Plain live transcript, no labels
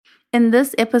In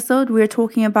this episode, we're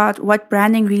talking about what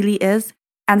branding really is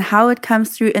and how it comes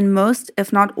through in most,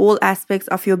 if not all, aspects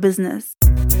of your business.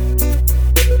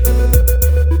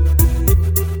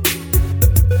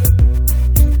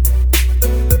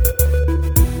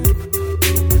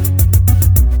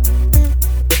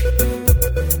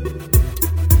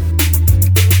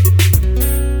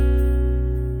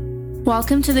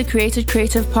 Welcome to the Created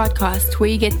Creative podcast, where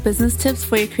you get business tips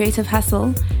for your creative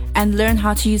hustle and learn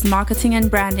how to use marketing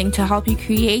and branding to help you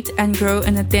create and grow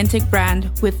an authentic brand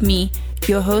with me,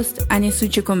 your host, Anesu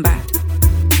Chikumba.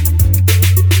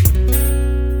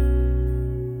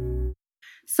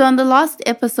 So in the last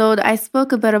episode, I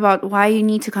spoke a bit about why you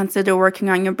need to consider working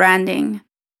on your branding.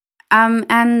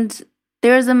 And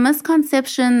there is a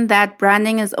misconception that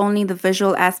branding is only the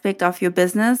visual aspect of your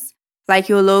business, like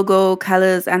your logo,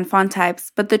 colors, and font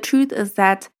types. But the truth is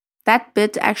that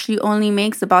bit actually only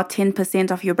makes about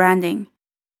 10% of your branding.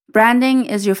 Branding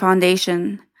is your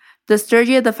foundation. The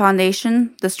sturdier the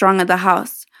foundation, the stronger the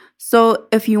house. So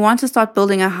if you want to start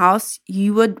building a house,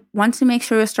 you would want to make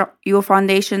sure your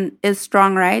foundation is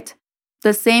strong, right?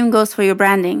 The same goes for your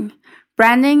branding.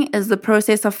 Branding is the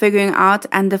process of figuring out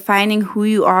and defining who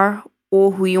you are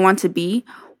or who you want to be,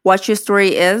 what your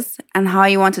story is, and how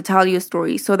you want to tell your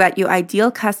story so that your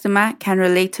ideal customer can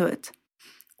relate to it.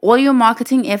 All your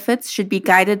marketing efforts should be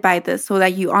guided by this so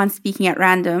that you aren't speaking at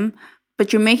random,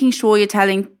 but you're making sure you're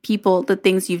telling people the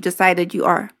things you've decided you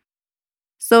are.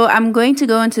 So I'm going to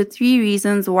go into 3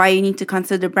 reasons why you need to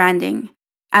consider branding.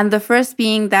 And the first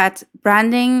being that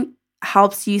branding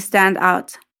helps you stand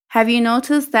out. Have you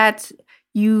noticed that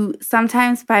you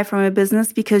sometimes buy from a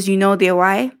business because you know their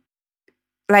why?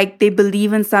 Like they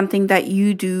believe in something that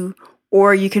you do,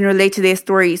 or you can relate to their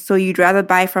story, so you'd rather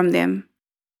buy from them.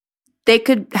 They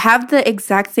could have the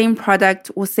exact same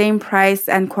product or same price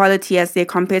and quality as their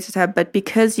competitor, but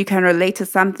because you can relate to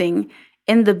something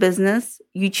in the business,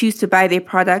 you choose to buy their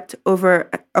product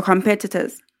over a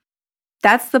competitor's.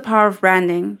 That's the power of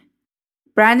branding.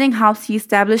 Branding helps you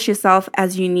establish yourself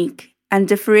as unique and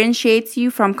differentiates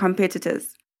you from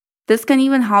competitors. This can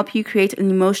even help you create an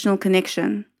emotional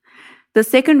connection. The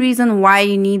second reason why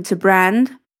you need to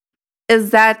brand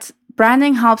is that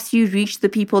branding helps you reach the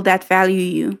people that value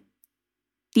you.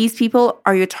 These people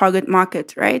are your target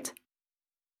market, right?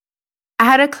 I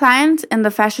had a client in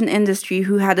the fashion industry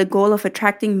who had a goal of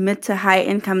attracting mid to high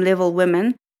income level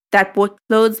women that bought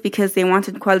clothes because they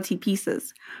wanted quality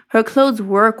pieces. Her clothes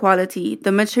were quality.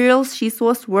 The materials she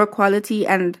sourced were quality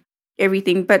and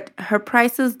everything, but her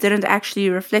prices didn't actually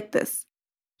reflect this.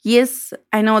 Yes,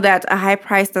 I know that a high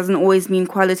price doesn't always mean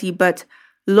quality, but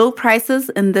low prices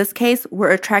in this case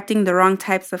were attracting the wrong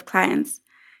types of clients.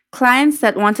 Clients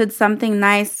that wanted something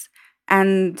nice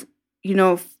and,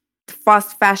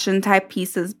 fast fashion type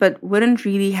pieces, but wouldn't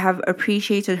really have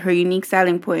appreciated her unique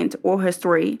selling point or her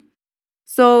story.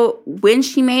 So when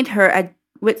she made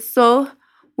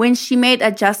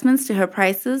adjustments to her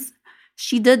prices,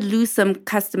 she did lose some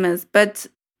customers, but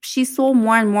she saw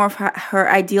more and more of her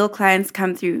ideal clients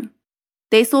come through.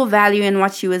 They saw value in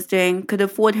what she was doing, could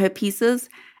afford her pieces,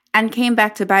 and came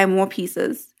back to buy more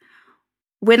pieces.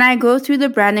 When I go through the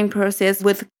branding process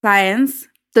with clients,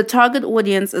 the target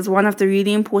audience is one of the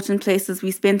really important places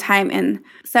we spend time in,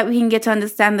 so that we can get to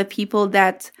understand the people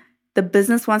that the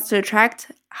business wants to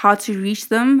attract, how to reach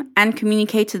them, and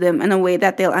communicate to them in a way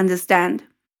that they'll understand.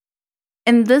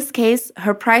 In this case,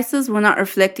 her prices were not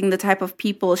reflecting the type of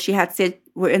people she had said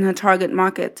were in her target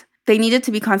market. They needed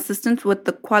to be consistent with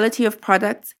the quality of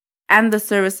products and the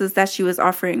services that she was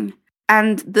offering.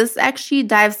 And this actually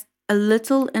dives a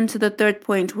little into the third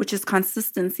point, which is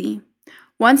consistency.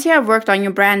 Once you have worked on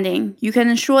your branding, you can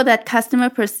ensure that customer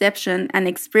perception and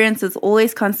experience is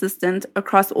always consistent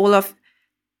across all of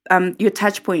your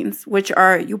touch points, which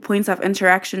are your points of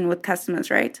interaction with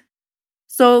customers, right?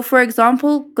 So, for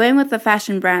example, going with the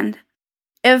fashion brand,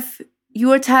 if you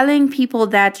are telling people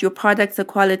that your products are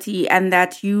quality and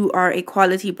that you are a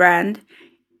quality brand,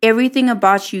 everything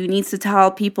about you needs to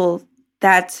tell people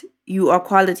that you are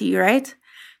quality, right?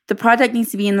 The product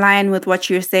needs to be in line with what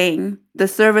you're saying. The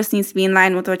service needs to be in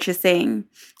line with what you're saying.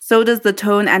 So does the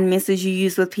tone and message you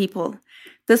use with people.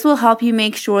 This will help you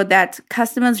make sure that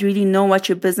customers really know what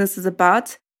your business is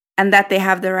about and that they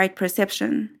have the right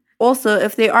perception. Also,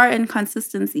 if there are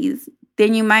inconsistencies,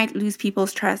 then you might lose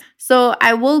people's trust. So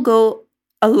I will go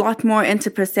a lot more into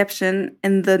perception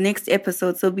in the next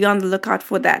episode, so be on the lookout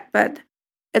for that. But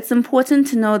it's important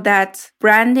to know that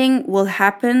branding will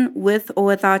happen with or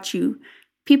without you.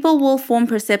 People will form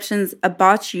perceptions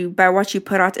about you by what you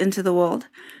put out into the world.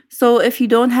 So if you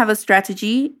don't have a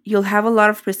strategy, you'll have a lot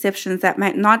of perceptions that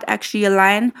might not actually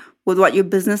align with what your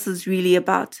business is really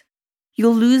about.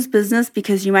 You'll lose business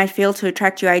because you might fail to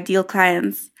attract your ideal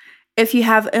clients. If you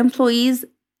have employees,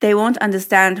 they won't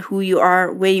understand who you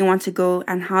are, where you want to go,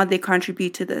 and how they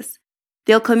contribute to this.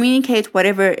 They'll communicate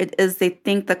whatever it is they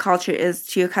think the culture is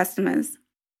to your customers.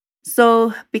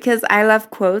 So, because I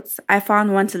love quotes, I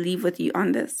found one to leave with you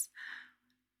on this.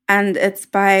 And it's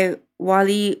by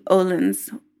Wally Olins.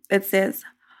 It says,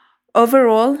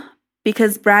 overall,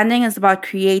 because branding is about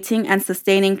creating and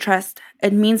sustaining trust,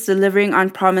 it means delivering on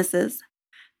promises.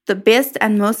 The best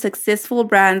and most successful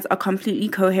brands are completely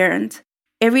coherent.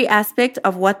 Every aspect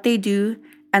of what they do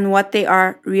and what they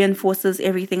are reinforces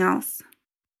everything else.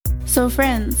 So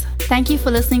friends, thank you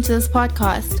for listening to this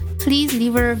podcast. Please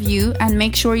leave a review and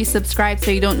make sure you subscribe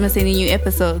so you don't miss any new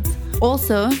episodes.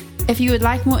 Also, if you would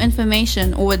like more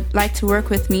information or would like to work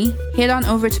with me, head on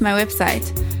over to my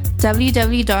website,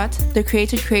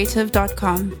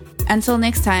 www.thecreatedcreative.com. Until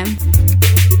next time.